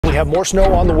We have more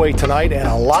snow on the way tonight and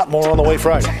a lot more on the way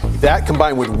Friday. That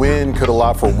combined with wind could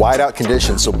allow for whiteout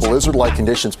conditions, so blizzard-like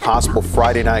conditions possible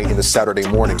Friday night into Saturday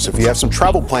morning. So if you have some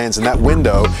travel plans in that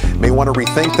window, you may want to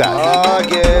rethink that.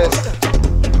 August.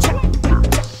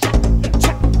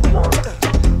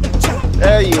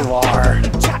 There you are.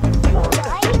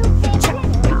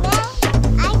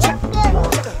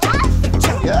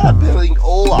 Yeah, building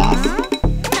Olaf.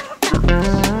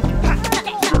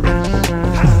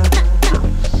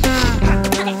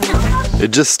 It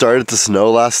just started to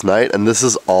snow last night, and this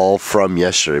is all from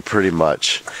yesterday, pretty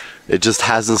much. It just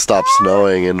hasn't stopped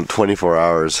snowing in 24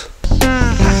 hours.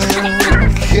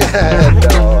 Yeah,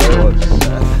 no, I won't do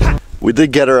that. We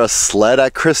did get her a sled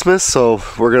at Christmas, so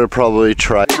we're gonna probably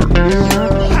try.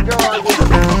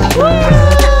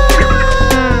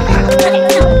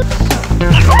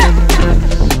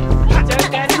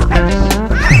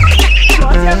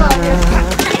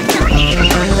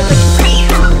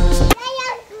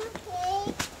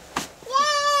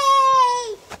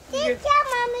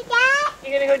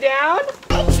 You gonna go down?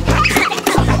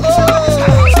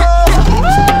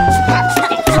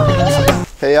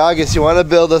 Hey August, you want to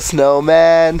build a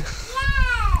snowman?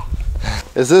 Yeah.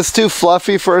 Is this too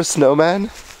fluffy for a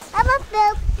snowman? I'm gonna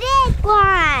build big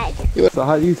one. So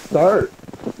how do you start?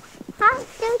 How to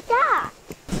start?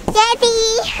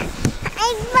 Daddy,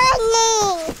 I'm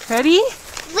running. Ready?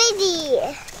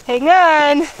 Ready. Hang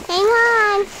on. Hang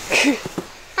on.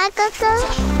 I go.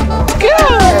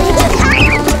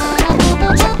 Good.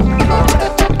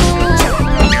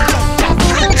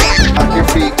 Back your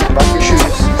feet, back your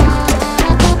shoes.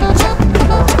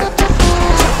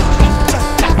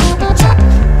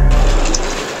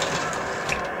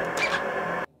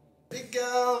 There you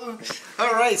go.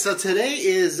 All right, so today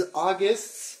is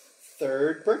August's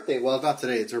 3rd birthday. Well, not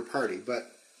today, it's her party,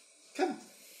 but come.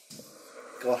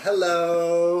 Go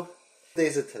hello. What day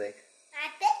is it today?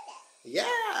 Yeah,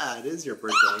 it is your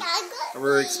birthday. And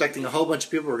we're expecting a whole bunch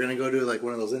of people. We're going to go to like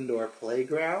one of those indoor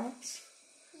playgrounds.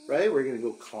 Right? We're going to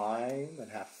go climb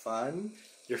and have fun.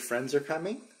 Your friends are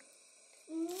coming?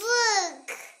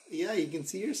 Look. Yeah, you can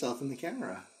see yourself in the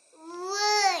camera.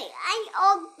 Look. I'm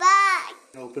all back.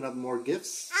 Open up more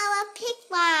gifts. I want a pink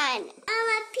one. I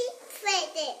want a pink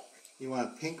present. You want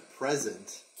a pink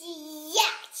present?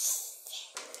 Yes.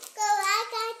 Go, I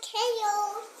got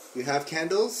candles. You have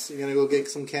candles? You're going to go get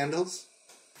some candles?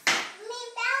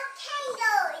 Without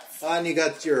candles. Oh, and you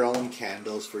got your own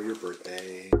candles for your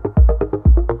birthday.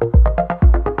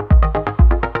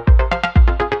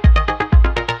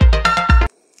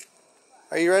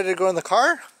 Are you ready to go in the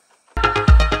car?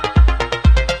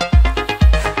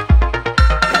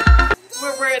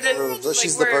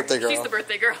 She's the birthday girl. She's the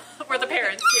birthday girl. We're the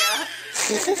parents,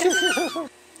 yeah.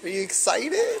 Are you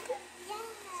excited?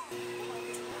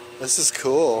 This is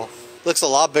cool. Looks a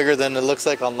lot bigger than it looks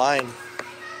like online.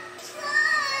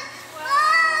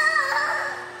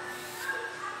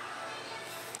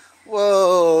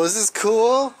 Whoa, this is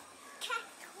cool.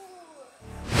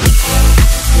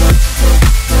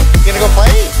 You gonna go play?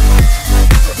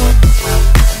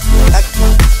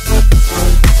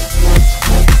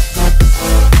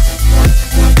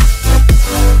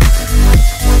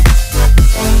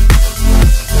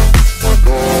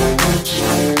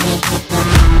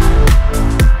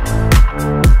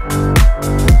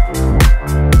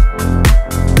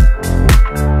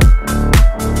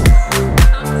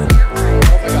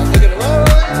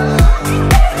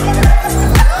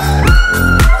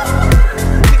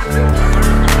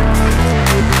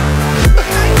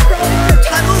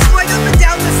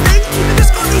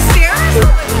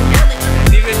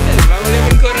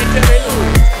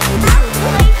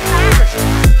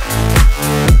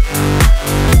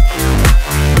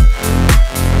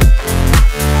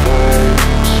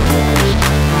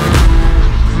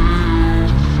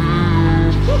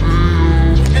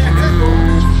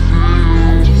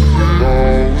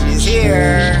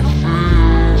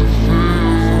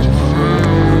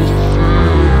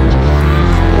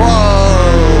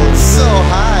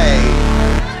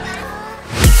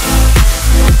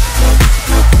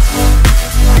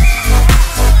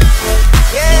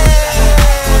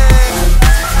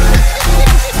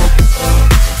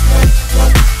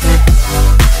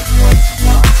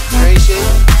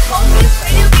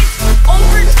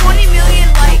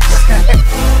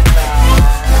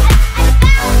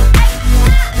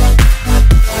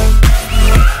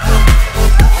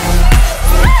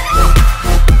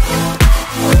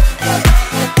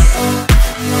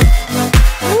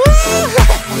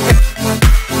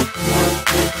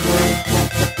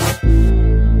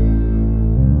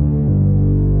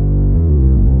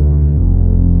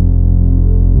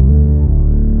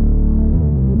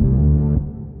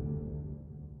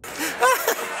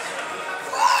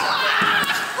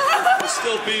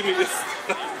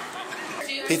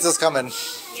 Pizza's coming.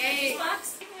 Yay.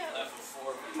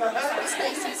 What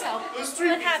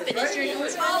happened? Is your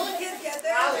nose wrong?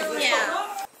 Yeah.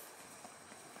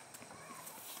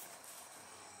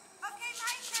 Okay,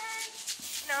 my turn.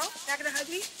 No? Not gonna hug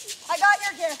me? I got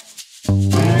your gift.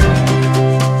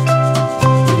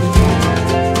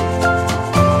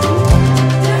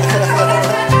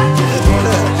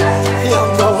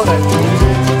 Yeah, no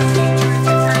way.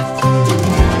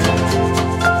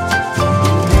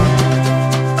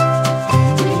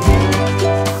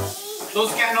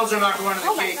 Those candles are not going to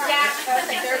the cake.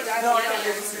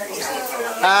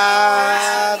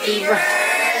 Happy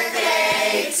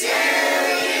birthday to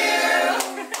you.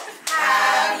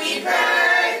 Happy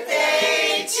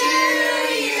birthday to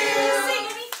you.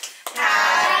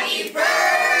 Happy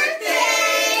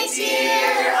birthday,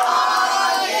 dear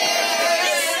August.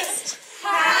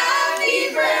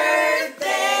 Happy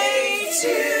birthday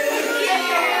to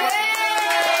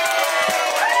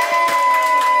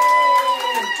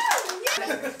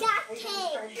Got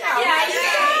cake.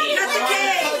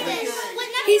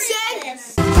 He said.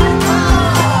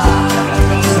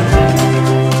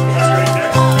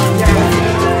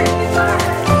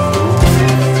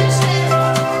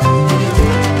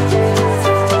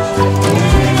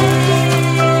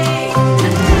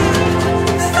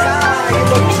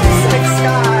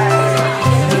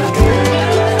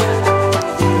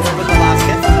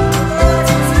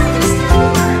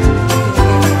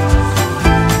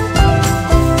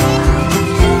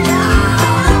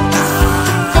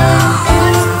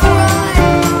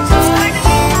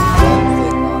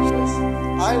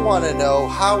 I want to know,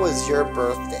 how was your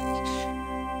birthday?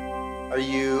 Are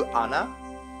you Anna?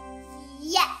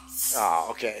 Yes. Oh,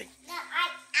 okay. No,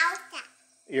 I'm Elsa.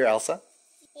 You're Elsa?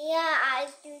 Yeah, I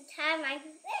do time like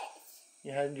this.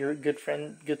 You had your good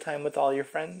time with all your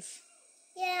friends?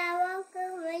 Yeah, I want to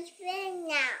go with friend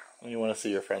now. And you want to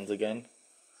see your friends again?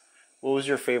 What was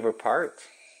your favorite part?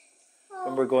 Oh,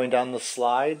 Remember going down the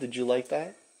slide? Did you like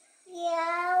that? yeah,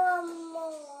 I want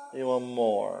more. You want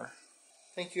more?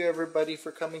 Thank you, everybody,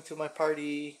 for coming to my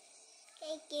party.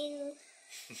 Thank you.